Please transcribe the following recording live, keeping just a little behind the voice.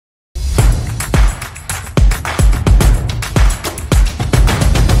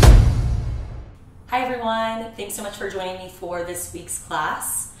Hi everyone, thanks so much for joining me for this week's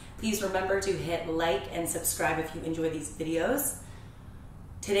class. Please remember to hit like and subscribe if you enjoy these videos.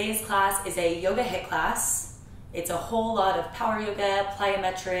 Today's class is a yoga HIIT class. It's a whole lot of power yoga,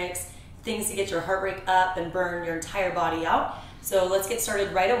 plyometrics, things to get your heart rate up and burn your entire body out. So let's get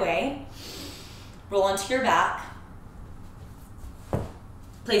started right away. Roll onto your back.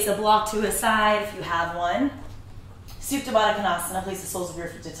 Place a block to a side if you have one. Supta Baddha Konasana, place the soles of your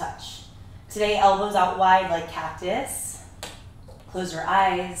feet to touch. Today, elbows out wide like cactus. Close your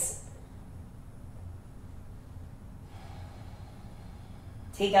eyes.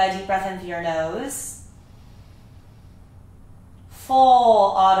 Take a deep breath in through your nose. Full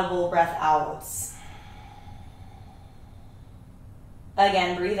audible breath out.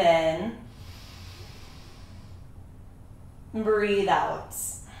 Again, breathe in. Breathe out.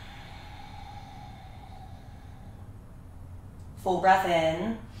 Full breath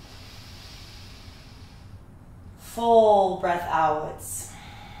in. Full breath out.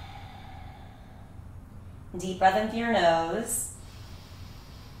 Deep breath in through your nose.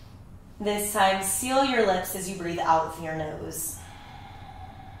 This time, seal your lips as you breathe out through your nose.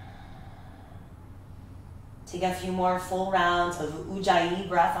 Take a few more full rounds of Ujjayi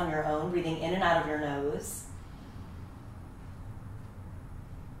breath on your own, breathing in and out of your nose.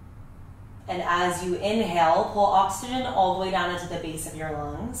 And as you inhale, pull oxygen all the way down into the base of your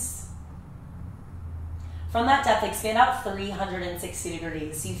lungs. From that depth, expand out 360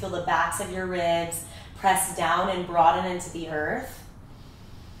 degrees. So you feel the backs of your ribs press down and broaden into the earth.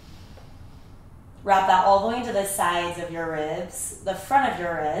 Wrap that all the way into the sides of your ribs, the front of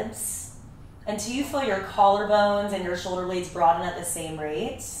your ribs, until you feel your collarbones and your shoulder blades broaden at the same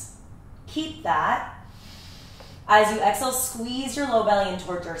rate. Keep that. As you exhale, squeeze your low belly in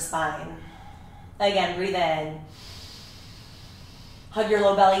towards your spine. Again, breathe in. Hug your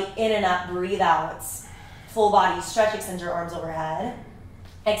low belly in and up, breathe out. Full body stretch, extend your arms overhead.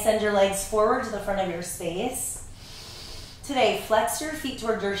 Extend your legs forward to the front of your space. Today, flex your feet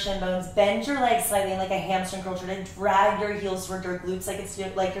toward your shin bones. Bend your legs slightly like a hamstring curl. Try to drag your heels toward your glutes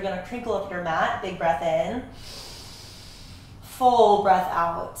like you're gonna crinkle up your mat. Big breath in. Full breath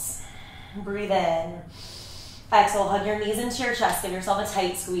out. Breathe in. Exhale, hug your knees into your chest. Give yourself a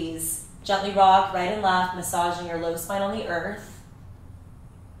tight squeeze. Gently rock right and left, massaging your low spine on the earth.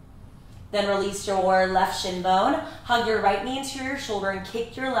 Then release your left shin bone. Hug your right knee into your shoulder and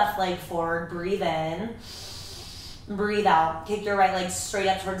kick your left leg forward. Breathe in. Breathe out. Kick your right leg straight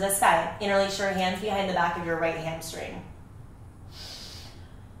up towards the sky. Interlace your hands behind the back of your right hamstring.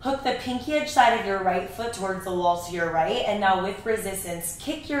 Hook the pinky edge side of your right foot towards the wall to your right. And now with resistance,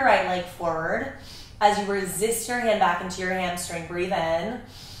 kick your right leg forward as you resist your hand back into your hamstring. Breathe in.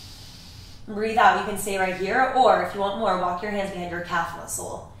 Breathe out. You can stay right here, or if you want more, walk your hands behind your calf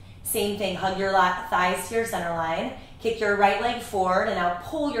muscle. Same thing, hug your thighs to your center line. Kick your right leg forward, and now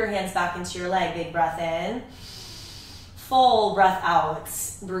pull your hands back into your leg. Big breath in. Full breath out.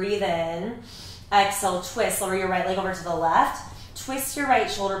 Breathe in. Exhale, twist. Lower your right leg over to the left. Twist your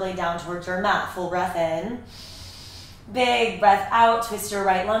right shoulder blade down towards your mat. Full breath in. Big breath out. Twist your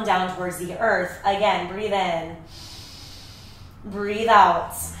right lung down towards the earth. Again, breathe in. Breathe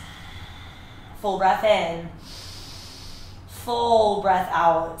out. Full breath in. Full breath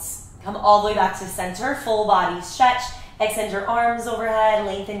out. Come all the way back to center. Full body stretch. Extend your arms overhead.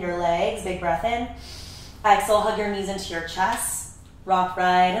 Lengthen your legs. Big breath in. Exhale, hug your knees into your chest. Rock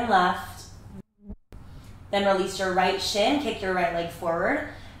right and left. Then release your right shin. Kick your right leg forward.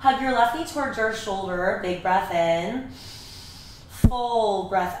 Hug your left knee towards your shoulder. Big breath in. Full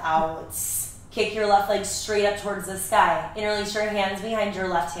breath out. Kick your left leg straight up towards the sky. Interlace your hands behind your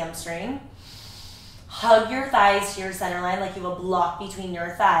left hamstring. Hug your thighs to your center line like you have a block between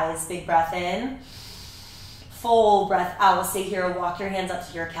your thighs. Big breath in. Full breath out. Stay here. Walk your hands up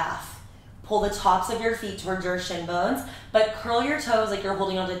to your calf. Pull the tops of your feet towards your shin bones, but curl your toes like you're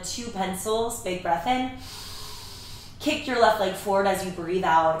holding onto two pencils. Big breath in. Kick your left leg forward as you breathe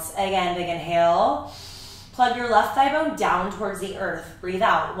out. Again, big inhale. Plug your left thigh bone down towards the earth. Breathe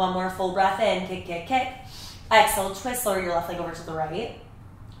out. One more full breath in. Kick, kick, kick. Exhale, twist. Lower your left leg over to the right.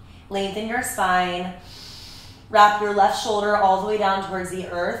 Lengthen your spine. Wrap your left shoulder all the way down towards the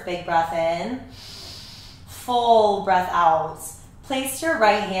earth. Big breath in. Full breath out. Place your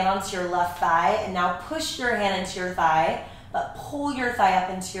right hand onto your left thigh and now push your hand into your thigh, but pull your thigh up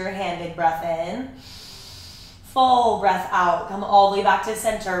into your hand. Big breath in. Full breath out. Come all the way back to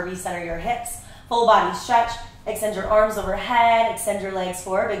center. Recenter your hips. Full body stretch. Extend your arms overhead. Extend your legs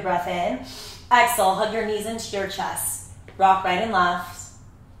forward. Big breath in. Exhale. Hug your knees into your chest. Rock right and left.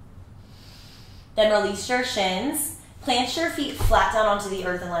 Then release your shins. Plant your feet flat down onto the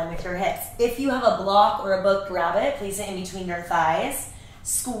earth in line with your hips. If you have a block or a book, grab it, place it in between your thighs.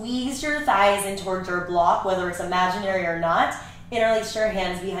 Squeeze your thighs in towards your block, whether it's imaginary or not. Interlace your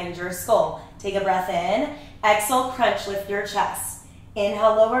hands behind your skull. Take a breath in. Exhale, crunch, lift your chest.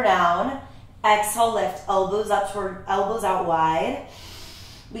 Inhale, lower down. Exhale, lift, elbows up toward, elbows out wide.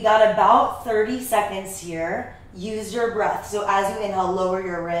 We got about 30 seconds here. Use your breath. So as you inhale, lower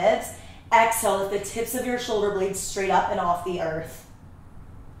your ribs. Exhale, lift the tips of your shoulder blades straight up and off the earth.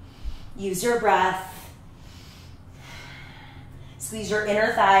 Use your breath. Squeeze your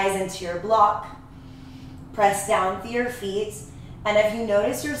inner thighs into your block. Press down through your feet. And if you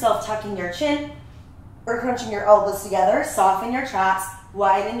notice yourself tucking your chin or crunching your elbows together, soften your traps,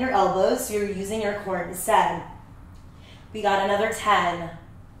 widen your elbows so you're using your core instead. We got another 10,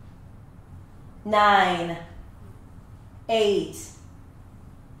 9, 8,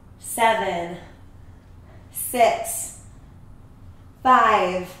 7, 6,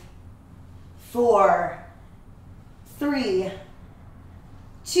 5, 4, 3,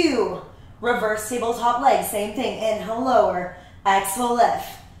 2. Reverse tabletop legs, same thing. Inhale, lower. Exhale, lift.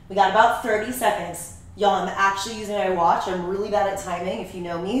 We got about 30 seconds. Y'all, I'm actually using my watch. I'm really bad at timing, if you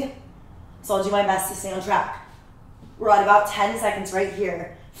know me. So I'll do my best to stay on track. We're at about 10 seconds right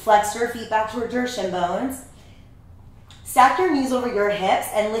here. Flex your feet back towards your shin bones. Stack your knees over your hips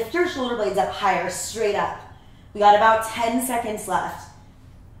and lift your shoulder blades up higher, straight up. We got about 10 seconds left.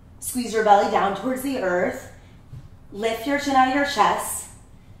 Squeeze your belly down towards the earth. Lift your chin out of your chest.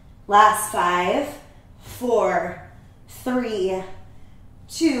 Last 5, 4, 3,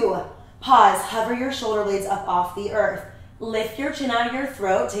 2, pause. Hover your shoulder blades up off the earth. Lift your chin out of your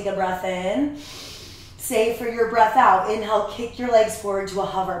throat. Take a breath in. Save for your breath out. Inhale, kick your legs forward to a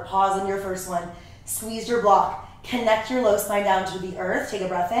hover. Pause on your first one. Squeeze your block. Connect your low spine down to the earth. Take a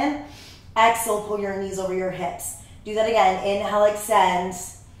breath in. Exhale, pull your knees over your hips. Do that again. Inhale, extend.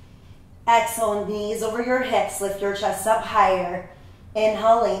 Exhale, knees over your hips. Lift your chest up higher.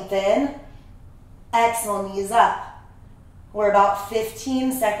 Inhale, lengthen. Exhale, knees up. We're about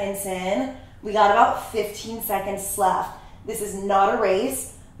 15 seconds in. We got about 15 seconds left. This is not a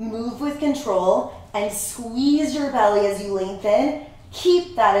race. Move with control and squeeze your belly as you lengthen.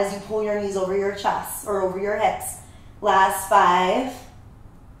 Keep that as you pull your knees over your chest or over your hips. Last 5,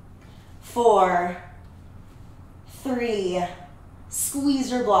 4, 3,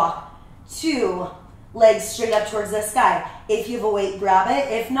 squeeze your block. 2, legs straight up towards the sky. If you have a weight, grab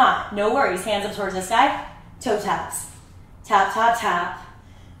it. If not, no worries. Hands up towards the sky. Toe taps. Tap, tap, tap.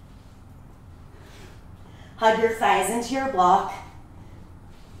 Hug your thighs into your block.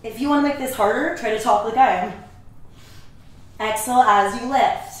 If you want to make this harder, try to talk like I am. Exhale as you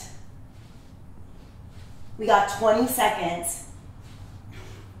lift. We got 20 seconds.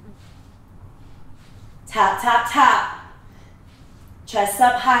 Tap, tap, tap. Chest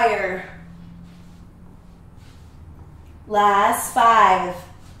up higher. Last 5,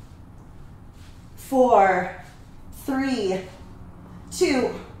 4, 3,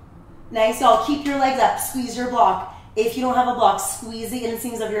 2. Nice, y'all. Keep your legs up. Squeeze your block. If you don't have a block, squeeze the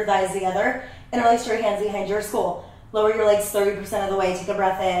inseams of your thighs together. Interlace your hands behind your skull. Lower your legs 30% of the way. Take a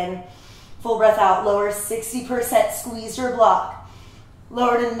breath in. Full breath out. Lower 60%. Squeeze your block.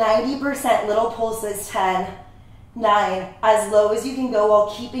 Lower to 90%. Little pulses. 10, 9. As low as you can go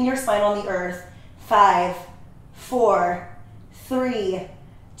while keeping your spine on the earth. 5, 4, 3,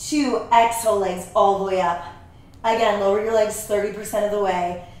 2. Exhale, legs all the way up. Again, lower your legs 30% of the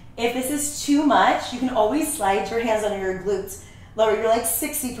way. If this is too much, you can always slide your hands under your glutes. Lower your legs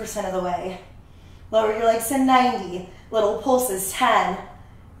 60% of the way. Lower your legs to 90. Little pulses. 10,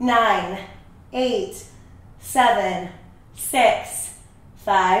 9, 8, 7, 6,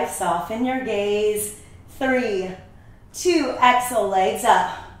 5. Soften your gaze. 3, 2. Exhale, legs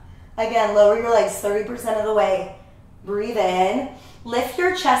up. Again, lower your legs 30% of the way. Breathe in. Lift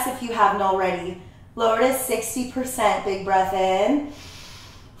your chest if you haven't already. Lower to 60%. Big breath in.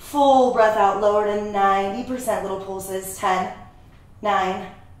 Full breath out. Lower to 90%. Little pulses. 10,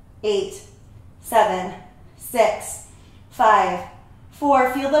 9, 8, 7, 6, 5,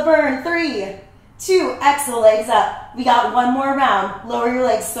 4. Feel the burn. 3, 2. Exhale, legs up. We got one more round. Lower your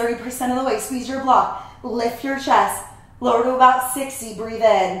legs 30% of the way. Squeeze your block. Lift your chest. Lower to about 60. Breathe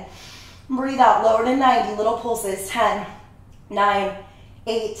in. Breathe out. Lower to 90. Little pulses. 10, 9,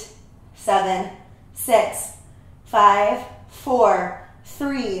 8, 7, 6, 5, 4,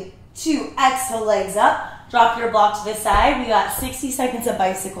 3, 2. Exhale, legs up. Drop your block to the side. We got 60 seconds of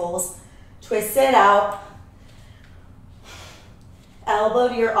bicycles. Twist it out. Elbow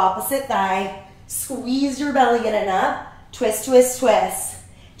to your opposite thigh. Squeeze your belly in and up. Twist, twist, twist.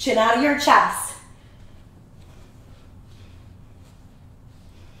 Chin out of your chest.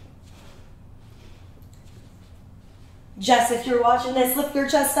 Jess, if you're watching this, lift your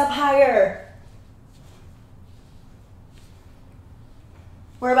chest up higher.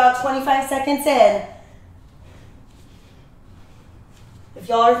 We're about 25 seconds in. If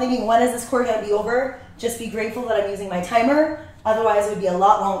y'all are thinking, when is this core gonna be over? Just be grateful that I'm using my timer. Otherwise, it would be a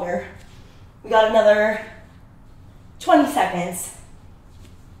lot longer. We got another 20 seconds.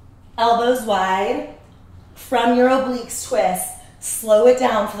 Elbows wide. From your obliques, twist. Slow it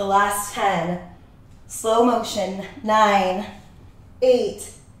down for the last 10. Slow motion. 9, 8,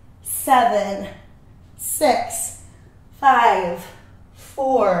 7, 6, 5,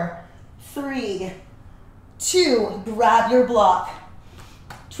 4, 3, 2. Grab your block.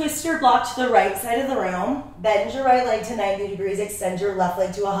 Twist your block to the right side of the room. Bend your right leg to 90 degrees. Extend your left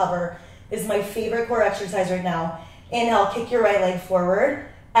leg to a hover. This is my favorite core exercise right now. Inhale, kick your right leg forward.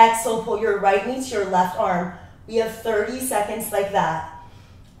 Exhale, pull your right knee to your left arm. We have 30 seconds like that.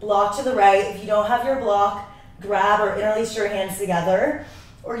 Block to the right. If you don't have your block, grab or interlace your hands together.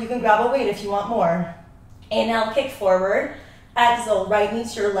 Or you can grab a weight if you want more. Inhale, kick forward. Exhale, right knee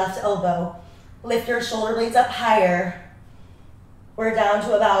to your left elbow. Lift your shoulder blades up higher. We're down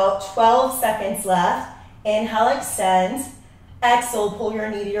to about 12 seconds left. Inhale, extend. Exhale, pull your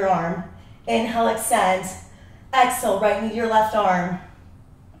knee to your arm. Inhale, extend. Exhale, right knee to your left arm.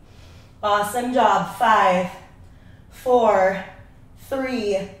 Awesome job. 5, 4,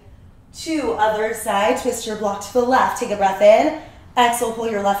 3, 2. Other side. Twist your block to the left. Take a breath in. Exhale, pull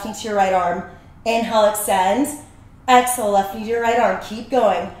your left knee to your right arm. Inhale, extend. Exhale, left knee to your right arm. Keep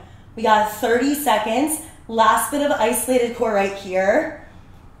going. We got 30 seconds. Last bit of isolated core right here.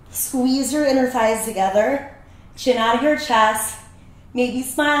 Squeeze your inner thighs together. Chin out of your chest. Maybe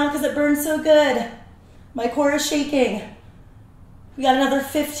smile because it burns so good. My core is shaking. We got another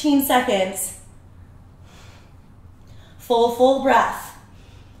 15 seconds. Full breath.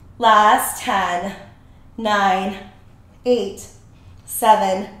 Last 10, 9, 8,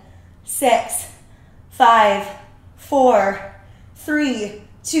 7, 6, 5, 4, 3,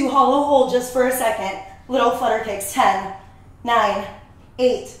 2. Hollow hold just for a second. Little flutter kicks. 10, 9,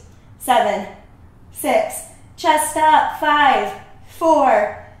 8, 7, 6. Chest up. 5,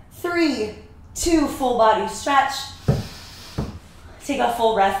 4, 3, 2. Full body stretch. Take a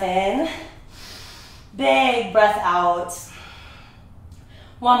full breath in. Big breath out.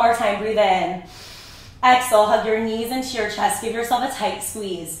 One more time. Breathe in. Exhale. Hug your knees into your chest. Give yourself a tight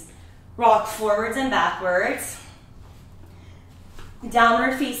squeeze. Rock forwards and backwards.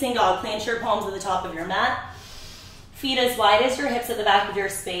 Downward facing dog. Plant your palms at the top of your mat. Feet as wide as your hips at the back of your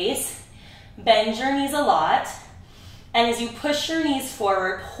space. Bend your knees a lot. And as you push your knees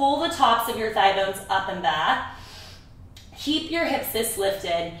forward, pull the tops of your thigh bones up and back. Keep your hips this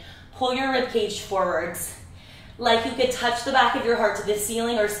lifted. Pull your rib cage forwards. Like you could touch the back of your heart to the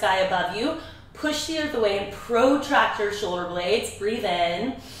ceiling or sky above you. Push the earth away and protract your shoulder blades. Breathe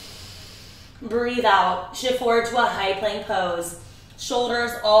in. Breathe out. Shift forward to a high plank pose.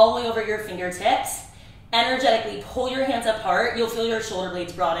 Shoulders all the way over your fingertips. Energetically pull your hands apart. You'll feel your shoulder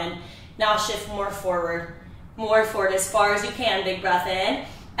blades broaden. Now shift more forward as far as you can. Big breath in.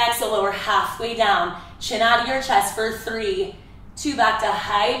 Exhale, lower halfway down. Chin out of your chest for 3, 2. Back to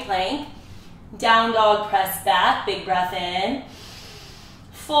high plank. Down dog, press back. Big breath in.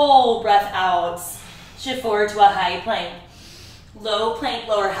 Full breath out. Shift forward to a high plank. Low plank,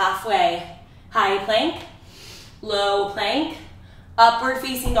 lower halfway. High plank. Low plank. Upward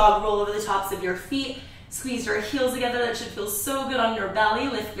facing dog, roll over the tops of your feet. Squeeze your heels together. That should feel so good on your belly.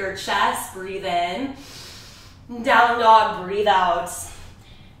 Lift your chest. Breathe in. Down dog. Breathe out.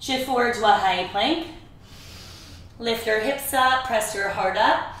 Shift forward to a high plank. Lift your hips up. Press your heart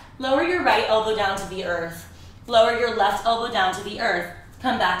up. Lower your right elbow down to the earth. Lower your left elbow down to the earth.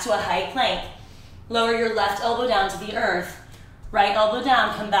 Come back to a high plank. Lower your left elbow down to the earth. Right elbow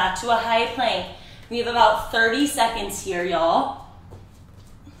down. Come back to a high plank. We have about 30 seconds here, y'all.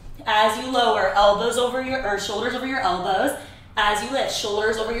 As you lower, elbows over your, or shoulders over your elbows. As you lift,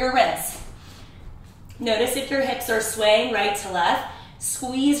 shoulders over your wrists. Notice if your hips are swaying right to left.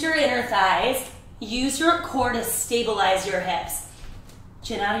 Squeeze your inner thighs. Use your core to stabilize your hips.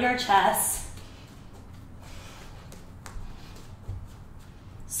 Chin out of your chest.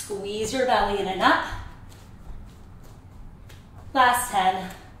 Squeeze your belly in and up. Last 10.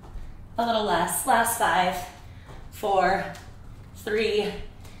 A little less. Last 5, 4, 3,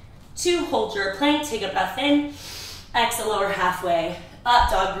 2. Hold your plank. Take a breath in. Exhale, lower halfway. Up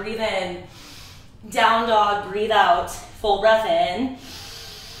dog, breathe in. Down dog, breathe out. Full breath in.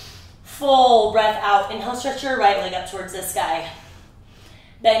 Full breath out. Inhale, stretch your right leg up towards the sky.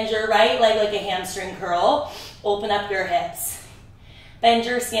 Bend your right leg like a hamstring curl. Open up your hips. Bend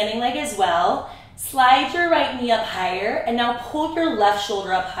your standing leg as well. Slide your right knee up higher, and now pull your left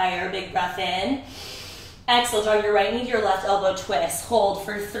shoulder up higher. Big breath in. Exhale, draw your right knee to your left elbow, twist. Hold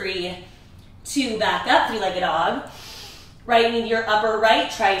for 3, 2, back up, three-legged dog. Right knee to your upper right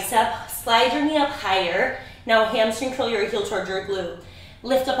tricep. Slide your knee up higher. Now hamstring curl your heel toward your glute.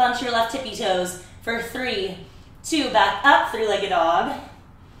 Lift up onto your left tippy toes for 3, 2, back up, three-legged dog.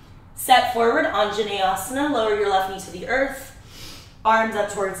 Step forward, Anjaneyasana. Lower your left knee to the earth. Arms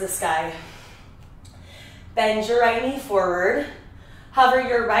up towards the sky. Bend your right knee forward. Hover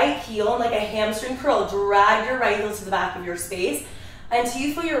your right heel like a hamstring curl. Drag your right heel to the back of your space until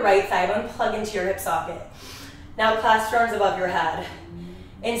you feel your right thigh bone plug into your hip socket. Now clasp your arms above your head.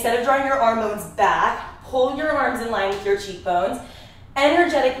 Instead of drawing your arm bones back, pull your arms in line with your cheekbones.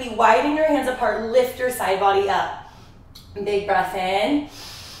 Energetically widen your hands apart. Lift your side body up. Big breath in.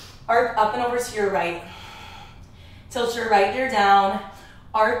 Arc up and over to your right. Tilt your right ear down.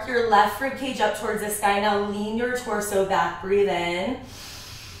 Arc your left rib cage up towards the sky. Now lean your torso back. Breathe in.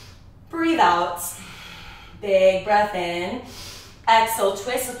 Breathe out. Big breath in. Exhale,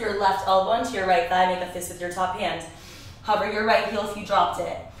 twist with your left elbow into your right thigh. Make a fist with your top hand. Hover your right heel if you dropped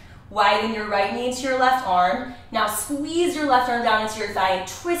it. Widen your right knee into your left arm. Now squeeze your left arm down into your thigh and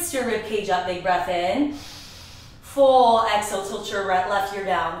twist your rib cage up. Big breath in. Full exhale, tilt your left ear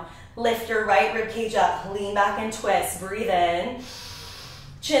down. Lift your right rib cage up. Lean back and twist. Breathe in.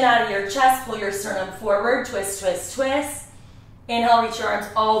 Chin out of your chest, pull your sternum forward, twist, twist, twist. Inhale, reach your arms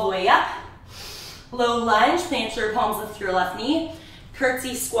all the way up. Low lunge, plant your palms, lift your left knee.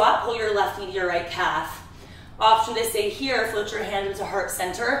 Curtsy squat, pull your left knee to your right calf. Option to stay here, float your hand into heart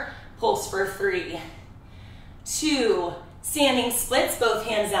center, pulse for 3, 2, standing splits, both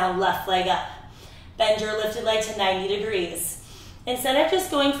hands down, left leg up. Bend your lifted leg to 90 degrees. Instead of just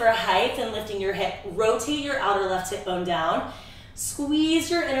going for height and lifting your hip, rotate your outer left hip bone down.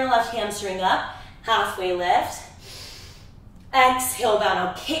 Squeeze your inner left hamstring up, halfway lift. Exhale, bow.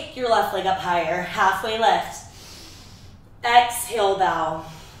 Now kick your left leg up higher, halfway lift. Exhale, bow.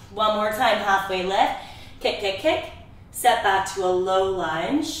 One more time, halfway lift. Kick, kick, kick. Step back to a low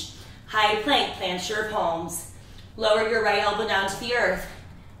lunge. High plank, plant your palms. Lower your right elbow down to the earth.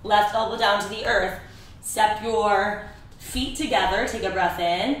 Left elbow down to the earth. Step your feet together, take a breath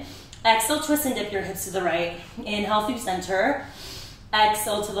in. Exhale, twist and dip your hips to the right. Inhale through center.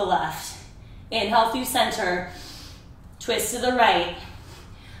 Exhale to the left. Inhale through center. Twist to the right.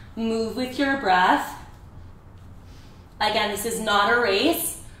 Move with your breath. Again, this is not a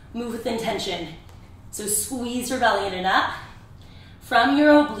race. Move with intention. So squeeze your belly in and up. From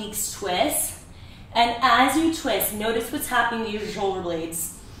your obliques, twist. And as you twist, notice what's happening to your shoulder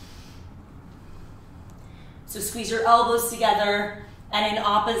blades. So squeeze your elbows together. And in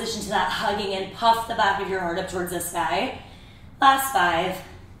opposition to that, hugging and puff the back of your heart up towards the sky. Last 5,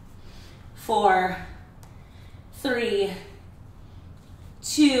 4, 3,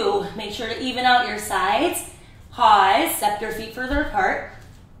 2. Make sure to even out your sides. Pause, step your feet further apart.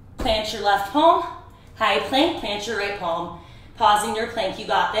 Plant your left palm. High plank, plant your right palm. Pausing your plank, you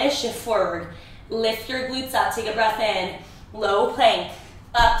got this. Shift forward. Lift your glutes up, take a breath in. Low plank,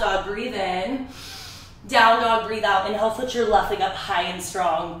 up dog, breathe in. Down dog, breathe out. Inhale, put your left leg up high and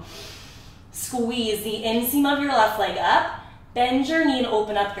strong. Squeeze the inseam of your left leg up. Bend your knee and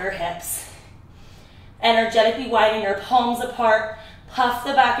open up your hips. Energetically widen your palms apart. Puff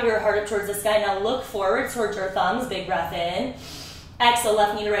the back of your heart up towards the sky. Now look forward towards your thumbs. Big breath in. Exhale,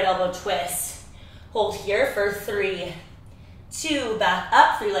 left knee to right elbow, twist. Hold here for 3, 2, back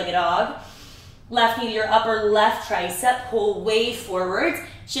up, three-legged dog. Left knee to your upper left tricep. Pull way forward.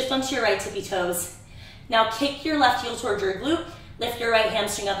 Shift onto your right tippy toes. Now kick your left heel towards your glute. Lift your right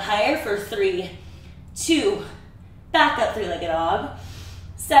hamstring up higher for 3, 2, back up, three-legged dog.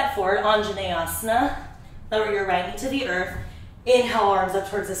 Step forward, Anjaneyasana. Lower your right knee to the earth. Inhale, arms up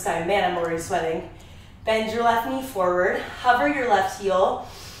towards the sky. Man, I'm already sweating. Bend your left knee forward. Hover your left heel.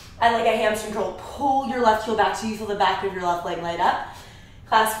 And like a hamstring curl, pull your left heel back so you feel the back of your left leg light up.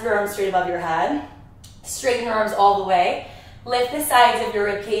 Clasp your arms straight above your head. Straighten your arms all the way. Lift the sides of your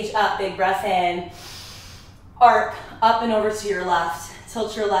rib cage up. Big breath in. Arc up and over to your left.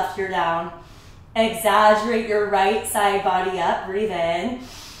 Tilt your left ear down. Exaggerate your right side body up. Breathe in.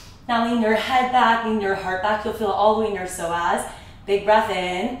 Now lean your head back, lean your heart back. You'll feel it all the way in your psoas. Big breath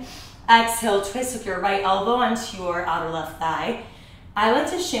in. Exhale, twist with your right elbow onto your outer left thigh. I like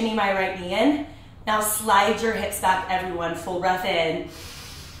to shimmy my right knee in. Now slide your hips back, everyone. Full breath in.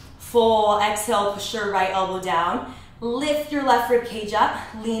 Full exhale, push your right elbow down. Lift your left rib cage up.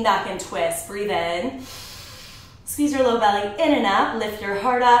 Lean back and twist. Breathe in. Squeeze your low belly in and up. Lift your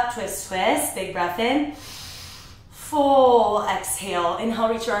heart up. Twist, twist. Big breath in. Full exhale. Inhale,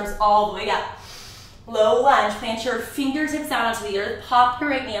 reach your arms all the way up. Low lunge, plant your fingertips down onto the earth, pop your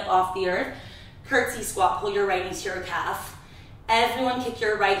right knee up off the earth, curtsy squat, pull your right knee to your calf. Everyone kick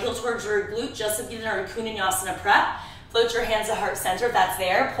your right heel towards your glute, just as you did in our Kundinyasana prep. Float your hands to heart center if that's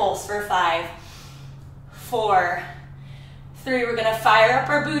there. Pulse for 5, 4, 3. We're gonna fire up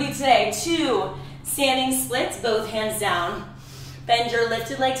our booty today. 2, standing splits, both hands down. Bend your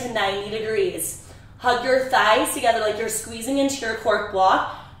lifted leg to 90 degrees. Hug your thighs together like you're squeezing into your cork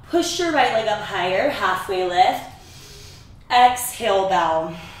block. Push your right leg up higher, halfway lift. Exhale,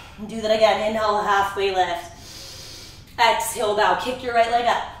 bow. Do that again, inhale, halfway lift. Exhale, bow, kick your right leg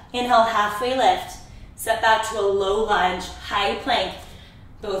up. Inhale, halfway lift. Step back to a low lunge, high plank.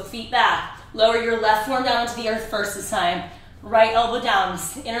 Both feet back. Lower your left forearm down onto the earth first this time. Right elbow down,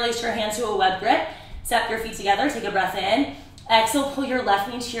 interlace your hands to a web grip. Step your feet together, take a breath in. Exhale, pull your left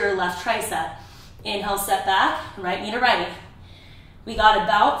knee to your left tricep. Inhale, step back, right knee to right. We got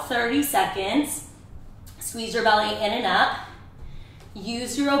about 30 seconds. Squeeze your belly in and up.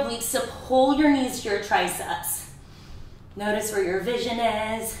 Use your obliques to pull your knees to your triceps. Notice where your vision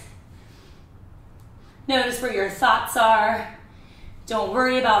is. Notice where your thoughts are. Don't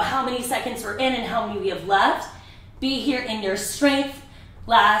worry about how many seconds we're in and how many we have left. Be here in your strength.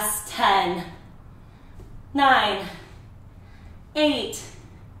 Last 10, 9, 8.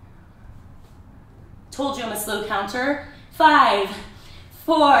 Told you I'm a slow counter. 5,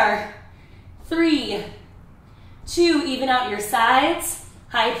 4, 3, 2. Even out your sides.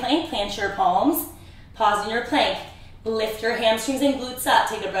 High plank, plant your palms. Pause in your plank. Lift your hamstrings and glutes up.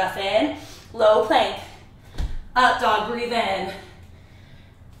 Take a breath in. Low plank. Up dog, breathe in.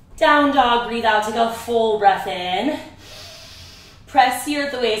 Down dog, breathe out. Take a full breath in. Press the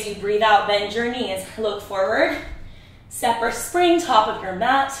earth away as you breathe out. Bend your knees. Look forward. Step or spring, top of your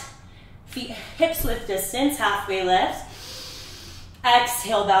mat. Feet, hips width distance, halfway lift.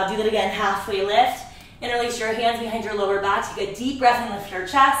 Exhale, bow. Do that again, halfway lift. Interlace your hands behind your lower back. Take a deep breath and lift your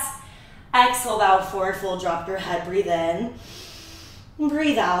chest. Exhale, bow forward, fold, drop your head. Breathe in.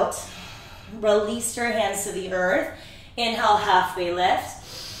 Breathe out. Release your hands to the earth. Inhale, halfway lift.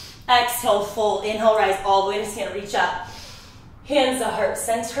 Exhale, fold. Inhale, rise all the way to stand. Reach up. Hands to heart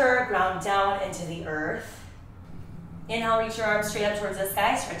center. Ground down into the earth. Inhale, reach your arms straight up towards the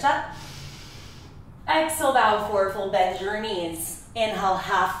sky. Stretch up. Exhale, bow forward, fold, bend your knees. Inhale,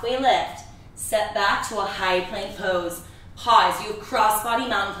 halfway lift. Step back to a high plank pose. Pause. You have crossbody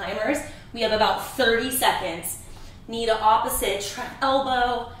mountain climbers. We have about 30 seconds. Knee to opposite,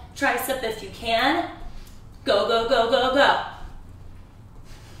 elbow, tricep if you can. Go, go, go, go, go.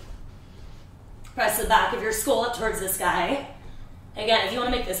 Press the back of your skull up towards the sky. Again, if you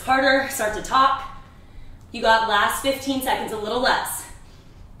want to make this harder, start to talk. You got last 15 seconds, a little less.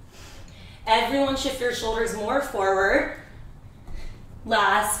 Everyone shift your shoulders more forward.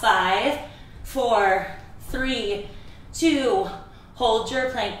 Last 5, 4, 3, 2. Hold your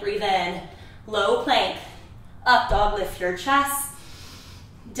plank, breathe in. Low plank. Up dog, lift your chest.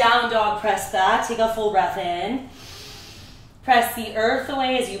 Down dog, press back. Take a full breath in. Press the earth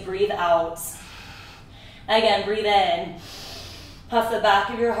away as you breathe out. Again, breathe in. Puff the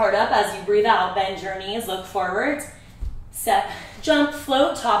back of your heart up as you breathe out. Bend your knees, look forward. Step, jump,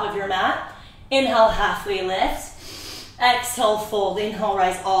 float, top of your mat. Inhale, halfway lift. Exhale, fold. Inhale,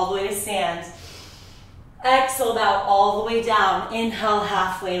 rise all the way to stand. Exhale, bow all the way down. Inhale,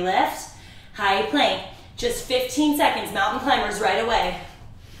 halfway lift. High plank. Just 15 seconds. Mountain climbers right away.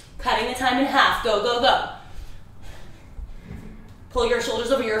 Cutting the time in half. Go, go, go. Pull your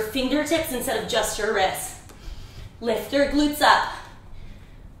shoulders over your fingertips instead of just your wrists. Lift your glutes up.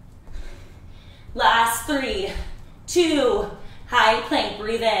 Last 3, 2, high plank.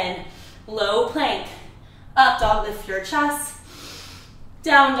 Breathe in. Low plank. Up dog, lift your chest.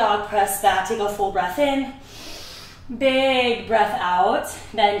 Down dog, press back. Take a full breath in. Big breath out.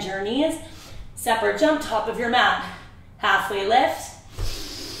 Bend your knees. Step or jump, top of your mat. Halfway lift.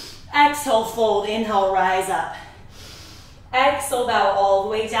 Exhale, fold. Inhale, rise up. Exhale, bow all the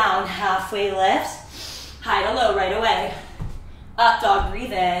way down. Halfway lift. High to low right away. Up dog,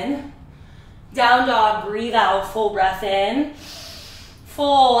 breathe in. Down dog, breathe out. Full breath in.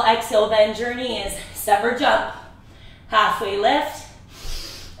 Full exhale, bend your knees. Step or jump. Halfway lift.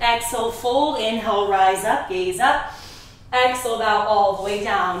 Exhale, fold. Inhale, rise up, gaze up. Exhale, bow all the way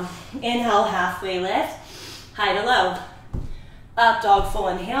down. Inhale, halfway lift. High to low. Up dog, full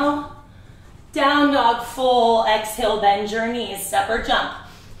inhale. Down dog, full exhale, bend your knees. Step or jump.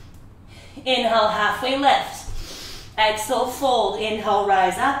 Inhale, halfway lift. Exhale, fold. Inhale,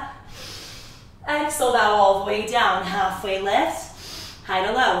 rise up. Exhale, bow all the way down. Halfway lift. High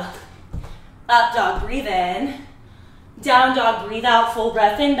to low. Up dog, breathe in. Down dog, breathe out. Full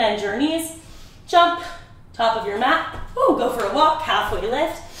breath in, bend your knees. jump, top of your mat. Ooh, go for a walk, halfway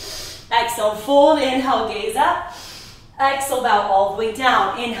lift. Exhale, fold, inhale, gaze up. Exhale, bow all the way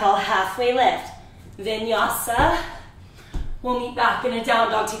down. Inhale, halfway lift. Vinyasa. We'll meet back in a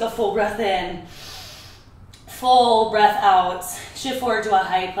down dog. Take a full breath in. Full breath out. Shift forward to a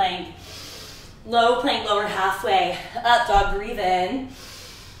high plank. Low plank, lower halfway. Up dog, breathe in.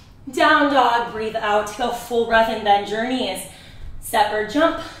 Down dog, breathe out. Take a full breath in, bend your knees. Step or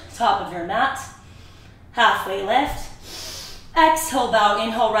jump, top of your mat. Halfway lift. Exhale, bow,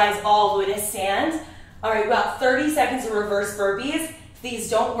 inhale, rise all the way to stand. All right, about 30 seconds of reverse burpees. If these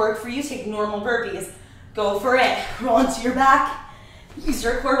don't work for you, take normal burpees. Go for it. Roll into your back. Use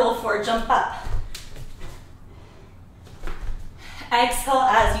your core, roll forward, jump up. Exhale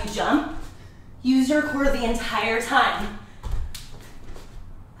as you jump. Use your core the entire time.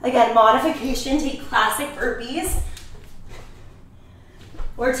 Again, modification, take classic burpees.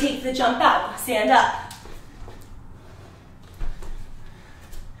 Or take the jump out, stand up.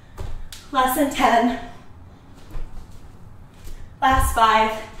 Less than 10. Last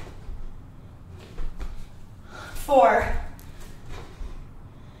 5. 4.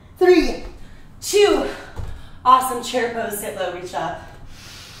 3. 2. Awesome chair pose, sit low, reach up.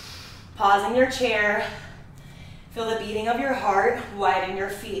 Pause in your chair. Feel the beating of your heart, widen your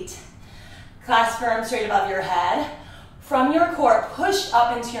feet. Clasp your arms straight above your head. From your core, push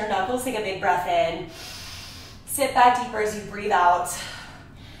up into your knuckles, take a big breath in. Sit back deeper as you breathe out.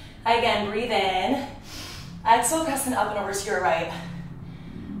 Again, breathe in. Exhale, crescent up and over to your right.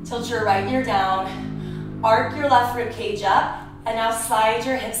 Tilt your right ear down. Arc your left rib cage up. And now slide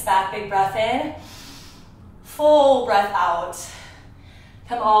your hips back, big breath in. Full breath out.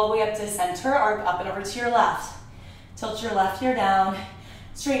 Come all the way up to center, arc up and over to your left. Tilt your left ear down.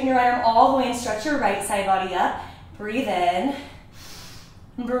 Straighten your right arm all the way and stretch your right side body up. Breathe in.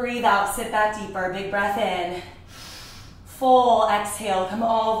 Breathe out, sit back deeper, big breath in. Full exhale, come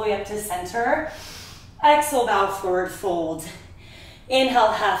all the way up to center. Exhale, bow forward, fold.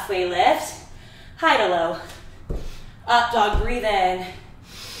 Inhale, halfway lift. High to low. Up dog, breathe in.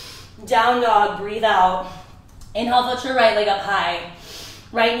 Down dog, breathe out. Inhale, lift your right leg up high.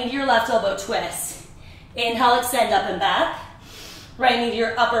 Right knee to your left elbow, twist. Inhale, extend up and back. Right knee to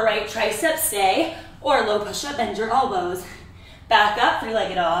your upper right tricep, stay. Or low push-up, bend your elbows. Back up,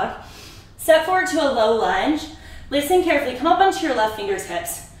 three-legged dog. Step forward to a low lunge. Listen carefully, come up onto your left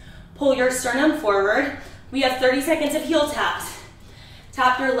fingertips. Pull your sternum forward. We have 30 seconds of heel taps.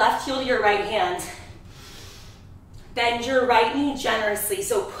 Tap your left heel to your right hand. Bend your right knee generously.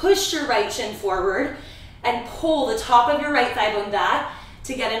 So push your right shin forward and pull the top of your right thigh bone back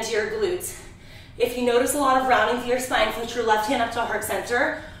to get into your glutes. If you notice a lot of rounding through your spine, put your left hand up to heart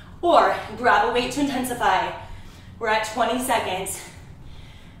center or grab a weight to intensify. We're at 20 seconds.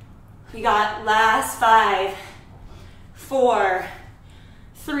 We got last 5, 4,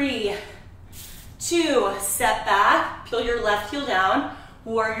 3, 2, step back, peel your left heel down,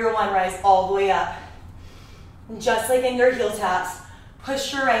 warrior one, rise all the way up. Just like in your heel taps,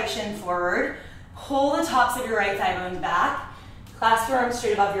 push your right shin forward, pull the tops of your right thigh bones back, clasp your arms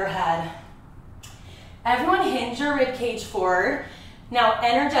straight above your head. Everyone hinge your rib cage forward. Now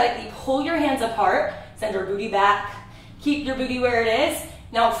energetically pull your hands apart, send your booty back, keep your booty where it is.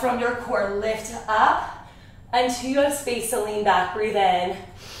 Now from your core, lift up until you have space to lean back, breathe in.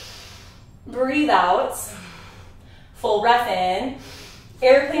 Breathe out, full breath in.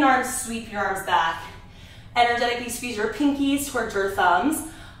 Airplane arms, sweep your arms back. Energetically squeeze your pinkies towards your thumbs.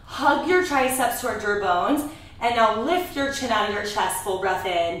 Hug your triceps towards your bones. And now lift your chin out of your chest, full breath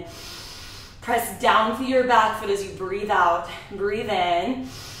in. Press down through your back foot as you breathe out. Breathe in.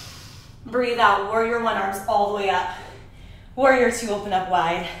 Breathe out, warrior one, arms all the way up. Warrior two, open up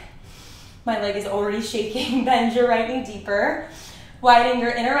wide. My leg is already shaking. Bend your right knee deeper. Widen your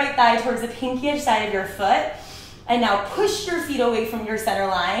inner right thigh towards the pinky edge side of your foot. And now push your feet away from your center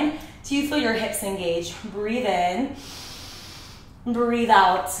line till you feel your hips engage. Breathe in. Breathe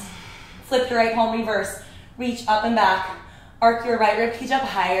out. Flip your right palm reverse. Reach up and back. Arc your right rib cage up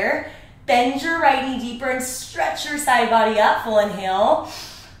higher. Bend your right knee deeper and stretch your side body up. Full inhale.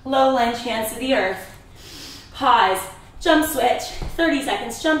 Low lunge, hands to the earth. Pause. Jump switch. 30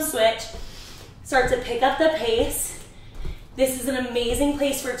 seconds. Jump switch. Start to pick up the pace. This is an amazing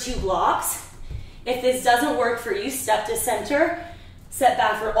place for 2 blocks. If this doesn't work for you, step to center. Step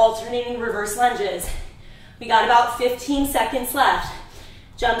back for alternating reverse lunges. We got about 15 seconds left.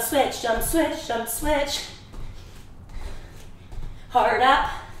 Jump switch, jump switch, jump switch. Hard up.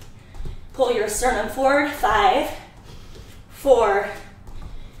 Pull your sternum forward. 5, 4,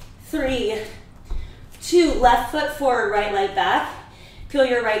 3, 2. Left foot forward, right leg back. Peel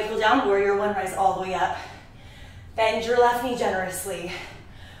your right heel down, warrior one, rise all the way up. Bend your left knee generously.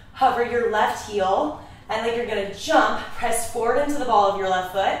 Hover your left heel, and like you're gonna jump, press forward into the ball of your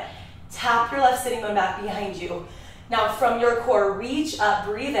left foot. Tap your left sitting bone back behind you. Now from your core, reach up,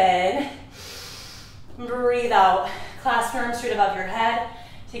 breathe in. Breathe out. Clasp your arms straight above your head.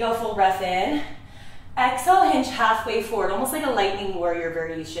 Take a full breath in. Exhale, hinge halfway forward, almost like a lightning warrior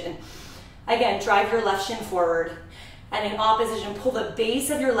variation. Again, drive your left shin forward. And in opposition, pull the base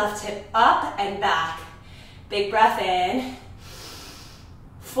of your left hip up and back. Big breath in.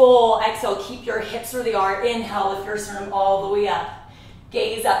 Full exhale, keep your hips where they are. Inhale, lift your sternum all the way up.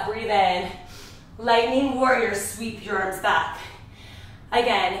 Gaze up, breathe in. Lightning warrior, sweep your arms back.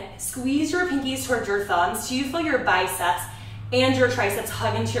 Again, squeeze your pinkies towards your thumbs till you feel your biceps and your triceps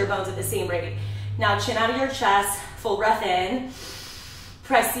hug into your bones at the same rate. Now chin out of your chest, full breath in.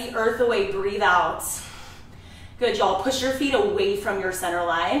 Press the earth away, breathe out. Good, y'all. Push your feet away from your center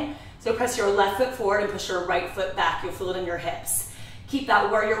line. So press your left foot forward and push your right foot back. You'll feel it in your hips. Keep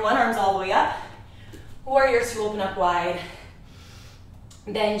that warrior one, arms all the way up. Warrior two, open up wide.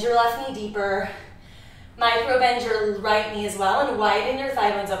 Bend your left knee deeper. Micro bend your right knee as well and widen your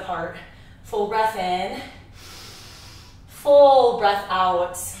thigh bones apart. Full breath in. Full breath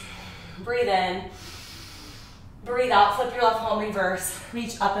out. Breathe in. Breathe out. Flip your left palm, reverse.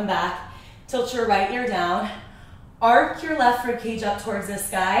 Reach up and back. Tilt your right ear down. Arc your left rib cage up towards the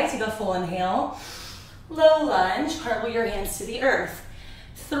sky. Take a full inhale. Low lunge. Cartwheel your hands to the earth.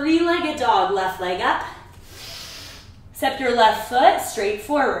 Three-legged dog. Left leg up. Step your left foot straight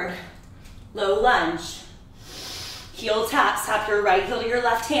forward. Low lunge. Heel taps. Tap your right heel to your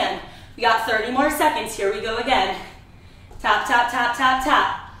left hand. We got 30 more seconds. Here we go again. Tap, tap, tap, tap,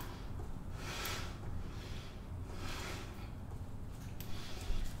 tap.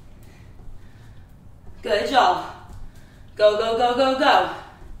 Good job. Go, go, go, go, go.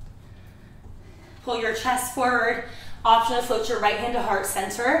 Pull your chest forward. Option to float your right hand to heart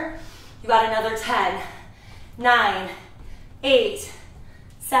center. You got another 10, 9, 8,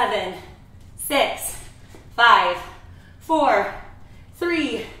 7, 6, 5, 4,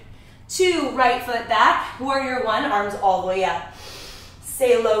 3, 2, right foot back. Warrior one, arms all the way up.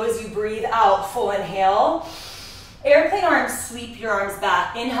 Stay low as you breathe out. Full inhale. Airplane arms, sweep your arms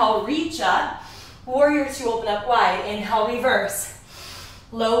back. Inhale, reach up. Warrior two, open up wide. Inhale, reverse.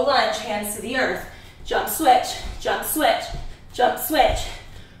 Low lunge, hands to the earth. Jump switch, jump switch, jump switch.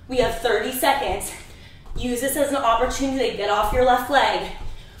 We have 30 seconds. Use this as an opportunity to get off your left leg.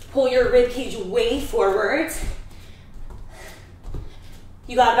 Pull your rib cage way forward.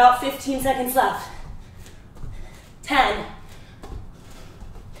 You got about 15 seconds left. 10.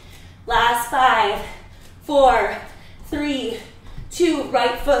 Last 5, 4, 3, 2,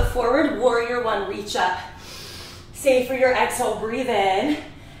 right foot forward, warrior one, reach up. Stay for your exhale, breathe in.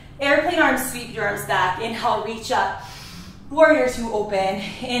 Airplane arms, sweep your arms back. Inhale, reach up. Warrior two, open.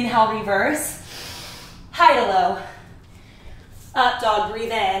 Inhale, reverse. High to low. Up dog,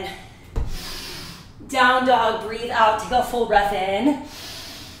 breathe in. Down dog, breathe out. Take a full breath in.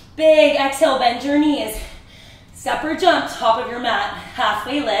 Big exhale, bend your knees. Step or jump, top of your mat.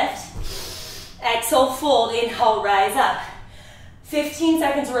 Halfway lift. Exhale, fold. Inhale, rise up. 15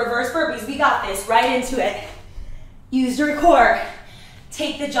 seconds of reverse burpees. We got this. Right into it. Use your core.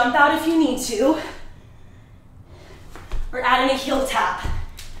 Take the jump out if you need to. We're adding a heel tap.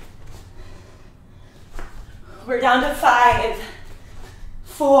 We're down to 5,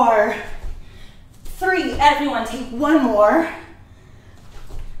 4, 3. Everyone take one more.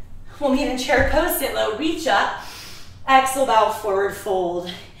 We'll meet in chair pose, sit low, reach up. Exhale, bow forward, fold.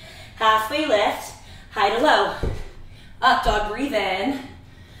 Halfway lift, high to low. Up dog, breathe in.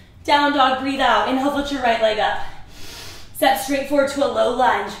 Down dog, breathe out. Inhale, lift your right leg up. Step straight forward to a low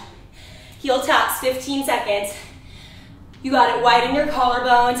lunge. Heel taps, 15 seconds. You got it, widen your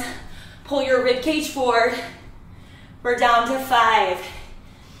collarbones. Pull your rib cage forward. We're down to 5,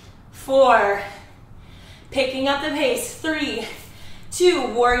 4. Picking up the pace, 3,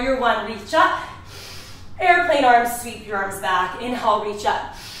 2, warrior one, reach up. Airplane arms, sweep your arms back. Inhale, reach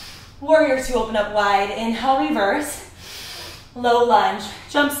up. Warrior two, open up wide. Inhale, reverse. Low lunge,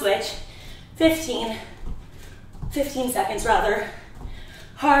 jump switch. 15 seconds rather.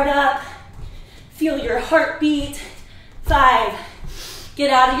 Hard up. Feel your heartbeat. 5.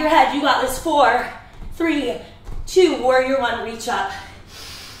 Get out of your head. You got this. 4, 3, 2. Warrior one. Reach up.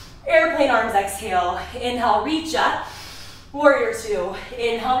 Airplane arms. Exhale. Inhale. Reach up. Warrior two.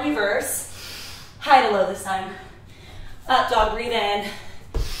 Inhale. Reverse. High to low this time. Up dog. Breathe in.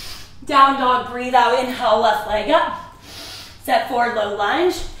 Down dog. Breathe out. Inhale. Left leg up. Step forward. Low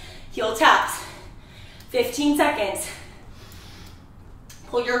lunge. Heel taps. 15 seconds.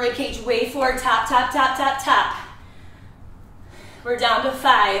 Pull your rib cage way forward, tap, tap, tap, tap, tap. We're down to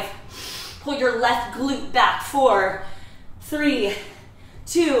 5. Pull your left glute back, 4, 3,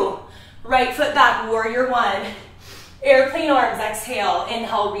 2, right foot back, warrior 1. Airplane arms, exhale,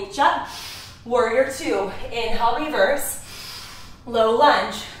 inhale, reach up. Warrior 2, inhale, reverse. Low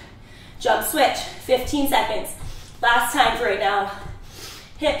lunge, jump switch, 15 seconds. Last time for right now.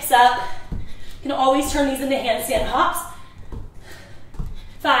 Hips up. You can always turn these into handstand hops.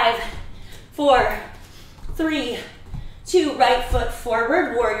 5, 4, 3, 2, right foot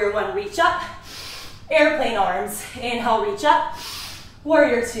forward, warrior 1, reach up. Airplane arms, inhale, reach up.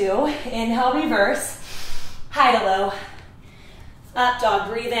 Warrior 2, inhale, reverse. High to low. Up dog,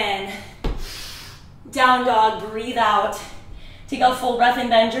 breathe in. Down dog, breathe out. Take a full breath and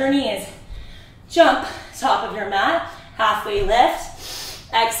bend your knees. Jump, top of your mat, halfway lift.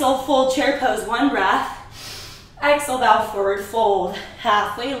 Exhale, fold chair pose, 1 breath. Exhale, bow forward, fold,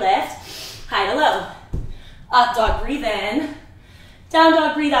 halfway lift, high to low. Up dog, breathe in. Down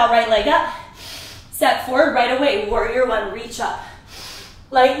dog, breathe out, right leg up. Step forward, right away, warrior 1, reach up.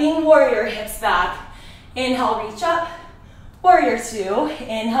 Lightning warrior, hips back. Inhale, reach up. Warrior 2,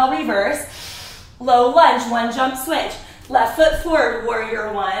 inhale, reverse. Low lunge, 1 jump switch. Left foot forward,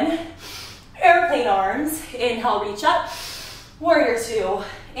 warrior 1. Airplane arms, inhale, reach up. Warrior 2,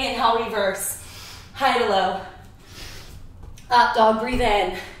 inhale, reverse. High to low. Up dog, breathe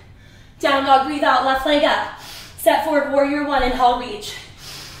in. Down dog, breathe out, left leg up. Step forward, warrior 1, inhale, reach.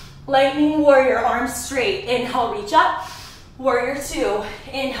 Lightning warrior, arms straight. Inhale, reach up. Warrior 2,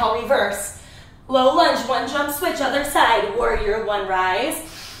 inhale, reverse. Low lunge, 1 jump switch, other side. Warrior 1, rise.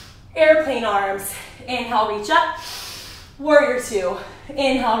 Airplane arms, inhale, reach up. Warrior 2,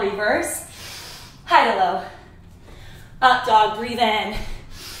 inhale, reverse. High to low. Up dog, breathe in.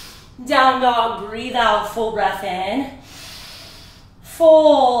 Down dog, breathe out, full breath in.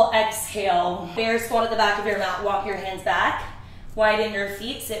 Full exhale. Bear squat at the back of your mat, walk your hands back. Widen your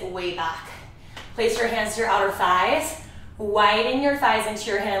feet, sit way back. Place your hands to your outer thighs. Widen your thighs into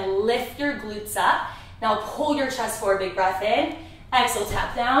your hand, lift your glutes up. Now pull your chest forward, big breath in. Exhale,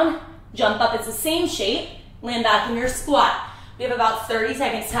 tap down, jump up. It's the same shape. Land back in your squat. We have about 30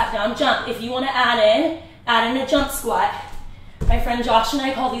 seconds, tap down, jump. If you want to add in a jump squat. My friend Josh and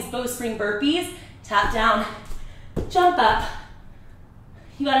I call these bowstring burpees. Tap down, jump up.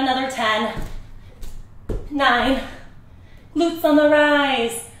 You got another 10, 9, glutes on the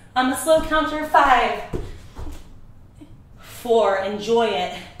rise. On the slow counter, 5, 4, enjoy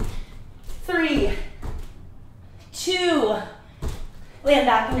it. 3, 2, land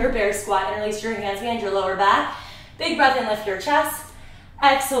back in your bear squat. Interlace your hands behind your lower back. Big breath in, lift your chest.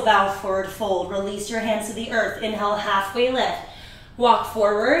 Exhale, bow forward, fold. Release your hands to the earth. Inhale, halfway lift. Walk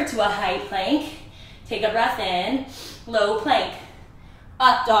forward to a high plank. Take a breath in, low plank.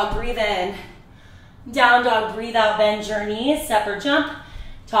 Up dog, breathe in. Down dog, breathe out, bend your knees. Step or jump,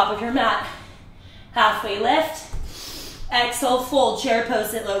 top of your mat. Halfway lift. Exhale, fold, chair pose,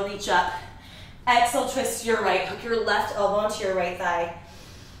 sit low, reach up. Exhale, twist to your right. Hook your left elbow onto your right thigh.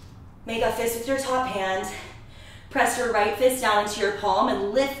 Make a fist with your top hand. Press your right fist down into your palm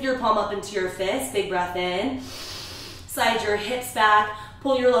and lift your palm up into your fist. Big breath in. Slide your hips back.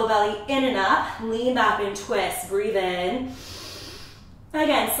 Pull your low belly in and up. Lean back and twist. Breathe in.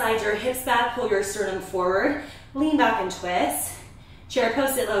 Again, slide your hips back. Pull your sternum forward. Lean back and twist. Chair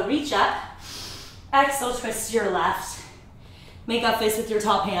pose, sit low, reach up. Exhale, twist to your left. Make a fist with your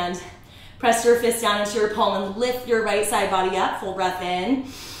top hand. Press your fist down into your palm and lift your right side body up. Full breath in.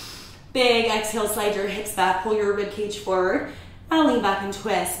 Big exhale, slide your hips back. Pull your rib cage forward. Now lean back and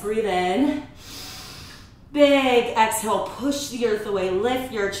twist. Breathe in. Big exhale, push the earth away.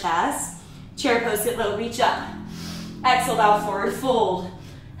 Lift your chest. Chair pose, sit low, reach up. Exhale, bow forward, fold.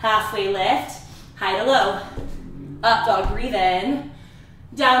 Halfway lift. High to low. Up dog, breathe in.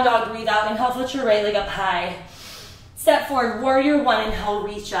 Down dog, breathe out. Inhale, put your right leg up high. Step forward, warrior 1, inhale,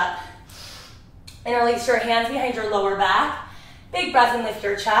 reach up. Interlace your hands behind your lower back. Big breath and lift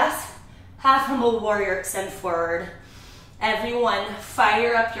your chest. Half humble warrior, extend forward. Everyone,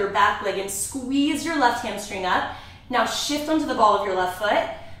 fire up your back leg and squeeze your left hamstring up. Now shift onto the ball of your left foot.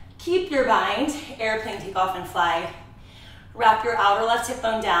 Keep your bind, airplane, take off and fly. Wrap your outer left hip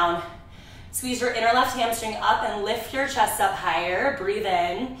bone down. Squeeze your inner left hamstring up and lift your chest up higher. Breathe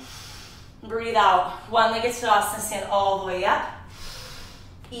in, breathe out. One-legged Tadasana, stand all the way up.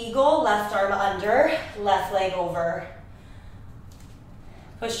 Eagle, left arm under, left leg over.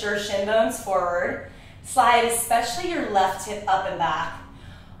 Push your shin bones forward. Slide especially your left hip up and back.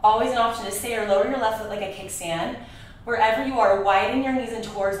 Always an option to stay or lower your left foot like a kickstand. Wherever you are, widen your knees in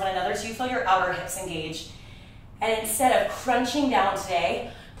towards one another so you feel your outer hips engaged. And instead of crunching down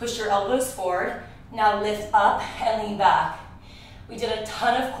today, push your elbows forward. Now lift up and lean back. We did a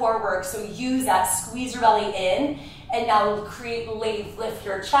ton of core work, so use that, squeeze your belly in, and now create lathe, lift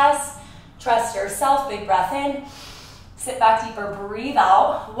your chest, trust yourself, big breath in, sit back deeper, breathe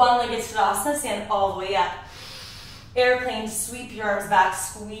out, one-legged Tadasana, stand all the way up. Airplane, sweep your arms back,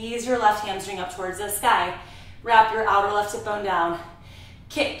 squeeze your left hamstring up towards the sky, wrap your outer left hip bone down,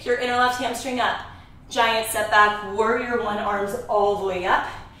 kick your inner left hamstring up, giant step back, warrior one, arms all the way up,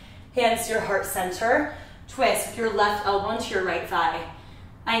 hands to your heart center, twist with your left elbow onto your right thigh.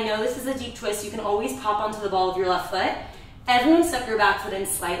 I know this is a deep twist. You can always pop onto the ball of your left foot. Everyone step your back foot in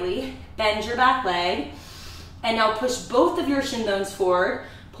slightly. Bend your back leg. And now push both of your shin bones forward.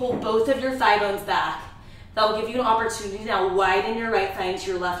 Pull both of your thigh bones back. That will give you an opportunity to now widen your right thigh into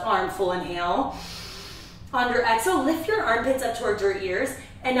your left arm. Full inhale. On your exhale, lift your armpits up towards your ears.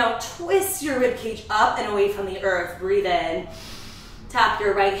 And now twist your rib cage up and away from the earth. Breathe in. Tap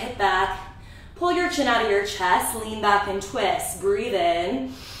your right hip back. Pull your chin out of your chest, lean back and twist. Breathe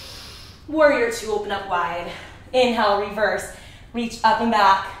in. Warrior two, open up wide. Inhale, reverse. Reach up and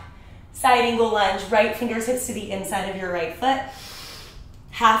back. Side angle lunge, right fingertips to the inside of your right foot.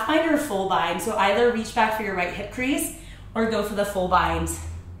 Half bind or full bind, so either reach back for your right hip crease or go for the full bind.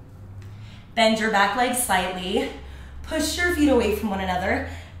 Bend your back leg slightly. Push your feet away from one another.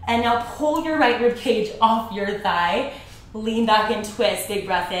 And now pull your right rib cage off your thigh. Lean back and twist, big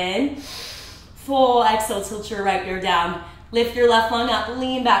breath in. Full exhale, tilt your right ear down. Lift your left lung up,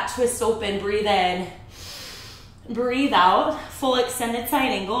 lean back, twist open, breathe in. Breathe out, full extended side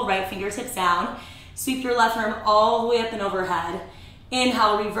angle, right fingertips down. Sweep your left arm all the way up and overhead.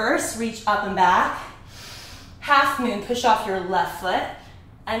 Inhale, reverse, reach up and back. Half moon, push off your left foot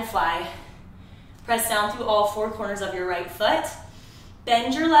and fly. Press down through all four corners of your right foot.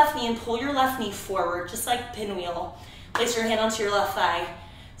 Bend your left knee and pull your left knee forward, just like pinwheel. Place your hand onto your left thigh.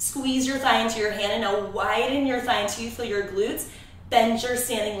 Squeeze your thigh into your hand and now widen your thigh until you feel your glutes. Bend your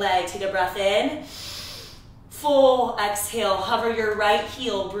standing leg. Take a breath in. Full exhale. Hover your right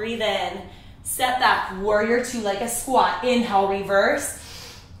heel. Breathe in. Step back. Warrior two like a squat. Inhale, reverse.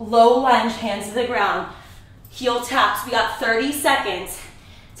 Low lunge, hands to the ground. Heel taps. We got 30 seconds.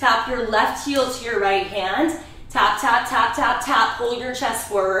 Tap your left heel to your right hand. Tap, tap, tap, tap, tap. Pull your chest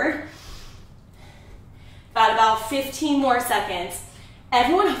forward. Got about 15 more seconds.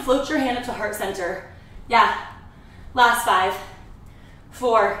 Everyone float your hand up to heart center. Yeah. Last 5,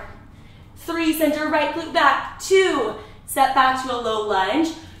 4, 3, send your right glute back. 2, step back to a low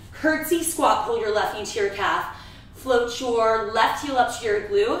lunge. Curtsy squat, pull your left knee to your calf. Float your left heel up to your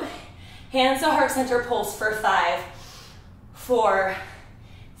glute. Hands to heart center, pulse for 5, 4,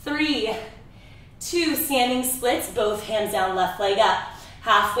 3, 2, standing splits, both hands down, left leg up.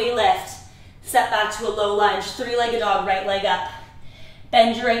 Halfway lift. Step back to a low lunge, three-legged dog, right leg up.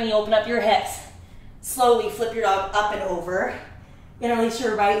 Bend your right knee, open up your hips. Slowly flip your dog up and over. Interlace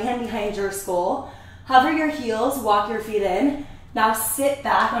your right hand behind your skull. Hover your heels, walk your feet in. Now sit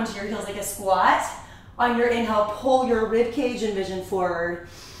back onto your heels like a squat. On your inhale, pull your rib cage and vision forward.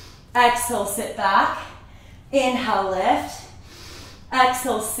 Exhale, sit back. Inhale, lift.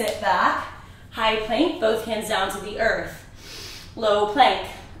 Exhale, sit back. High plank, both hands down to the earth. Low plank,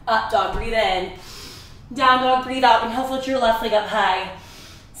 up dog, breathe in. Down dog, breathe out. Inhale, float your left leg up high.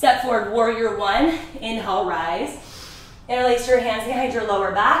 Step forward, warrior one. Inhale, rise. Interlace your hands behind your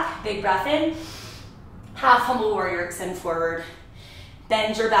lower back. Big breath in. Half humble warrior, extend forward.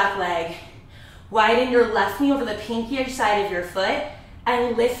 Bend your back leg. Widen your left knee over the pinky edge side of your foot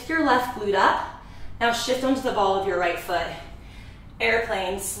and lift your left glute up. Now shift onto the ball of your right foot.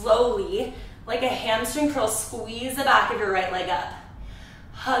 Airplane, slowly, like a hamstring curl, squeeze the back of your right leg up.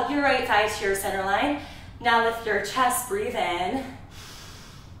 Hug your right thigh to your center line. Now lift your chest, breathe in.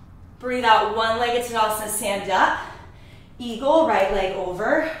 Breathe out, one-legged Tadasana, stand up. Eagle, right leg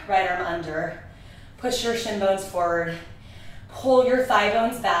over, right arm under. Push your shin bones forward. Pull your thigh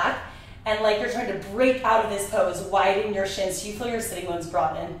bones back. And like you're trying to break out of this pose, widen your shins so you feel your sitting bones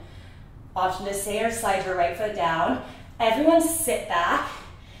broaden. Option to stay or slide your right foot down. Everyone sit back.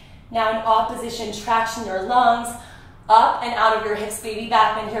 Now in opposition, traction your lungs up and out of your hips, baby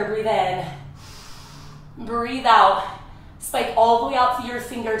back bend here, breathe in. Breathe out. Spike all the way out through your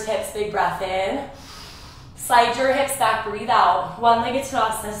fingertips, big breath in. Slide your hips back, breathe out. One-legged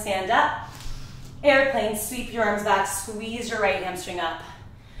Tadasana, stand up. Airplane, sweep your arms back, squeeze your right hamstring up.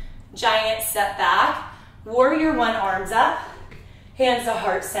 Giant step back. Warrior one, arms up. Hands to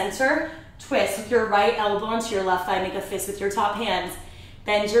heart center. Twist with your right elbow onto your left thigh, make a fist with your top hands.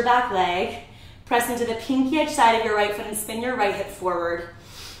 Bend your back leg. Press into the pinky edge side of your right foot and spin your right hip forward.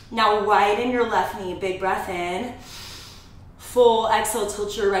 Now widen your left knee, big breath in. Full exhale,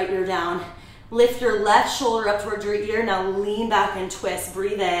 tilt your right ear down. Lift your left shoulder up towards your ear. Now lean back and twist.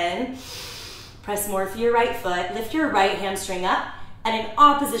 Breathe in. Press more through your right foot. Lift your right hamstring up. And in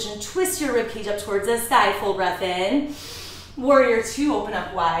opposition, twist your ribcage up towards the sky. Full breath in. Warrior two, open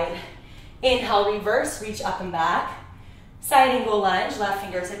up wide. Inhale, reverse, reach up and back. Side angle lunge, left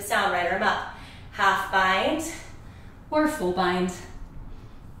fingertips down, right arm up. Half bind or full bind.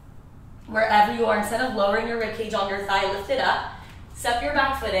 Wherever you are, instead of lowering your ribcage on your thigh, lift it up. Step your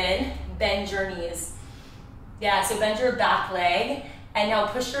back foot in, bend your knees. Yeah, so bend your back leg, and now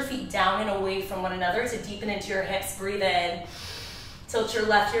push your feet down and away from one another to deepen into your hips. Breathe in. Tilt your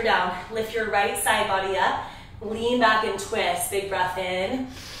left ear down. Lift your right side body up. Lean back and twist. Big breath in.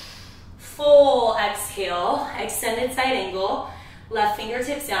 Full exhale. Extended side angle. Left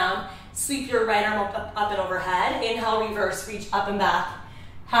fingertips down. Sweep your right arm up and overhead. Inhale, reverse, reach up and back.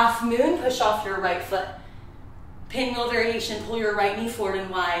 Half moon, push off your right foot. Pinwheel variation, pull your right knee forward and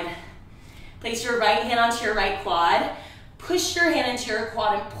wide. Place your right hand onto your right quad. Push your hand into your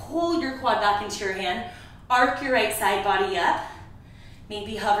quad and pull your quad back into your hand. Arc your right side body up.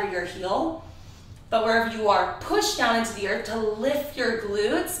 Maybe hover your heel. But wherever you are, push down into the earth to lift your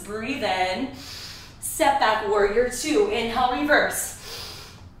glutes. Breathe in. Step back, warrior two. Inhale, reverse.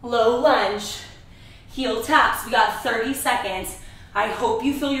 Low lunge. Heel taps. We got 30 seconds. I hope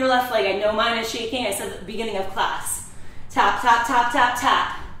you feel your left leg. I know mine is shaking. I said at the beginning of class. Tap, tap, tap, tap,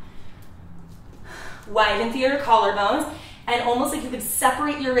 tap. Widen through your collarbones. And almost like you could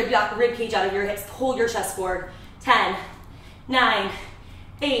separate your rib cage out of your hips. Pull your chest forward. 10, 9,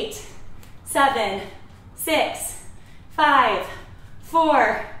 8, 7, 6, 5,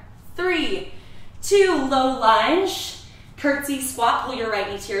 4, 3, 2. Low lunge. Curtsy squat. Pull your right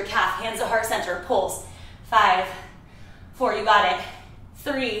knee to your calf. Hands to heart center. Pulse. 5, 4. You got it.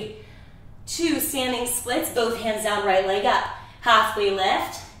 3, 2. Standing splits. Both hands down. Right leg up. Halfway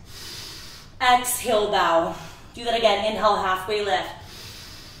lift. Exhale, bow. Do that again. Inhale, halfway lift.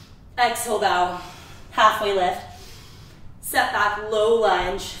 Exhale, bow. Halfway lift. Step back, low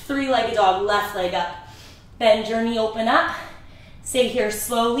lunge. Three-legged dog, left leg up. Bend your knee, open up. Stay here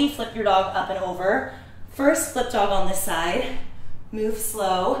slowly. Flip your dog up and over. First, flip dog on this side. Move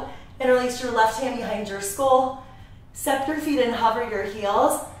slow. Interlace your left hand behind your skull. Step your feet and hover your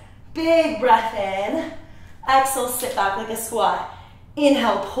heels. Big breath in. Exhale, sit back like a squat.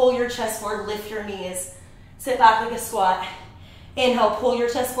 Inhale, pull your chest forward, lift your knees. Sit back like a squat. Inhale, pull your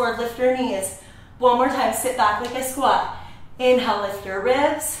chest forward, lift your knees. One more time, sit back like a squat. Inhale, lift your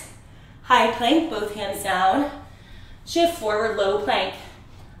ribs. High plank, both hands down. Shift forward, low plank.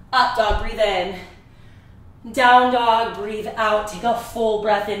 Up dog, breathe in. Down dog, breathe out. Take a full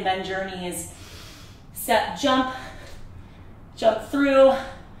breath in, bend your knees. Step, jump through.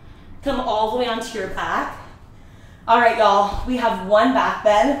 Come all the way onto your back. All right, y'all, we have one back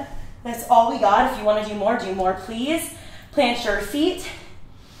bend. That's all we got. If you want to do more, please. Plant your feet.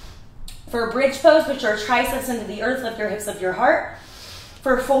 For bridge pose, put your triceps into the earth, lift your hips, lift your heart.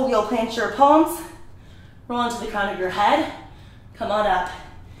 For full wheel, plant your palms. Roll into the crown of your head. Come on up.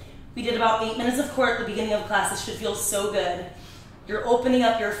 We did about 8 minutes of core at the beginning of class. This should feel so good. You're opening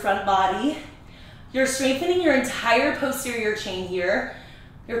up your front body. You're strengthening your entire posterior chain here.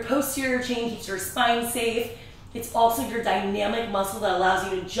 Your posterior chain keeps your spine safe. It's also your dynamic muscle that allows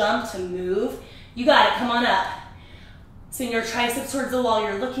you to jump, to move. You got it, come on up. Swing your triceps towards the wall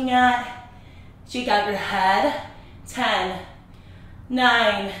you're looking at. Shake out your head. 10,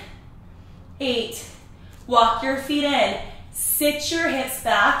 9, 8. Walk your feet in. Sit your hips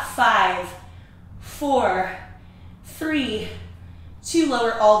back. 5, 4, 3, 2.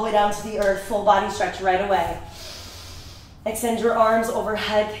 Lower all the way down to the earth. Full body stretch right away. Extend your arms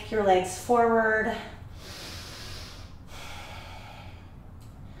overhead. Kick your legs forward.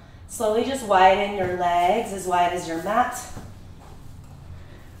 Slowly just widen your legs as wide as your mat.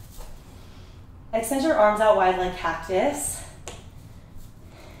 Extend your arms out wide like cactus.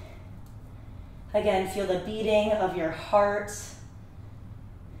 Again, feel the beating of your heart,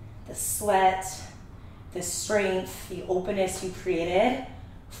 the sweat, the strength, the openness you created.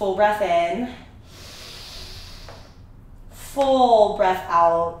 Full breath in. Full breath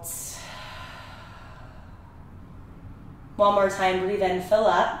out. One more time, breathe in, fill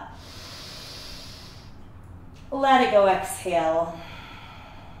up. Let it go, exhale.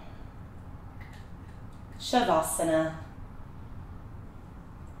 Shavasana.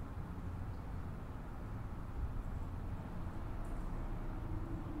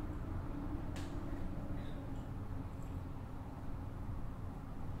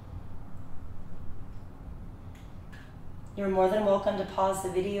 You're more than welcome to pause the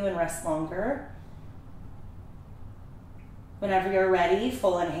video and rest longer. Whenever you're ready,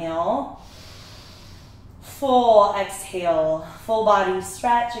 full inhale, full exhale, full body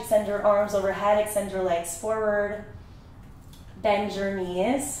stretch. Extend your arms overhead, extend your legs forward, bend your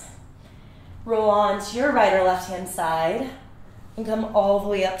knees, roll on to your right or left hand side, and come all the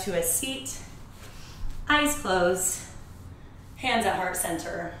way up to a seat. Eyes closed, hands at heart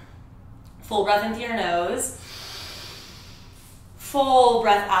center. Full breath in through your nose, full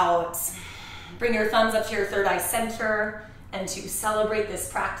breath out. Bring your thumbs up to your third eye center, and to celebrate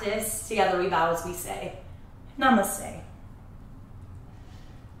this practice, together we bow as we say, Namaste.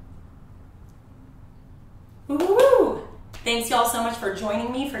 Woo! Thanks y'all so much for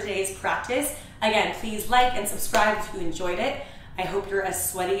joining me for today's practice. Again, please like and subscribe if you enjoyed it. I hope you're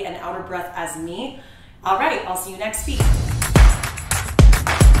as sweaty and out of breath as me. All right, I'll see you next week.